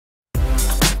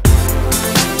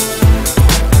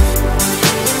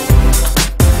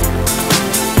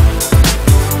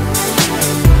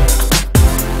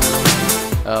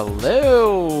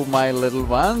Hello, my little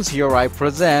ones. Here I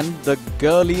present the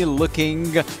girly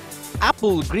looking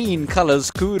apple green color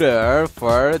scooter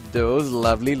for those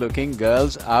lovely looking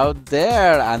girls out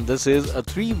there. And this is a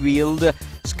three-wheeled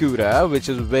scooter which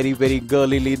is very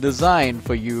girlily designed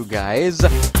for you guys.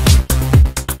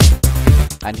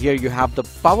 And here you have the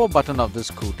power button of the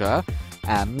scooter,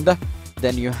 and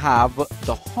then you have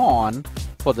the horn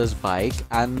for this bike,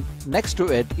 and next to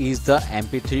it is the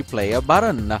MP3 player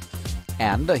button.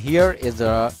 And here is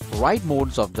the ride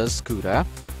modes of the scooter.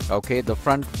 Okay, the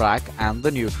front, back and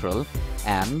the neutral.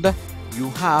 And you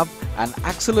have an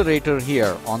accelerator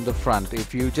here on the front.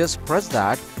 If you just press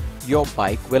that, your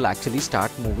bike will actually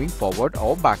start moving forward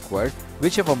or backward,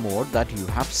 whichever mode that you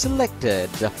have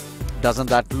selected. Doesn't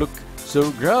that look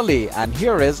so girly? And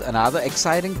here is another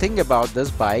exciting thing about this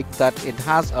bike, that it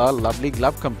has a lovely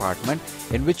glove compartment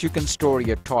in which you can store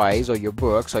your toys or your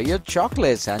books or your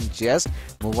chocolates and just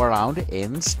move around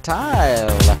in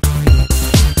style.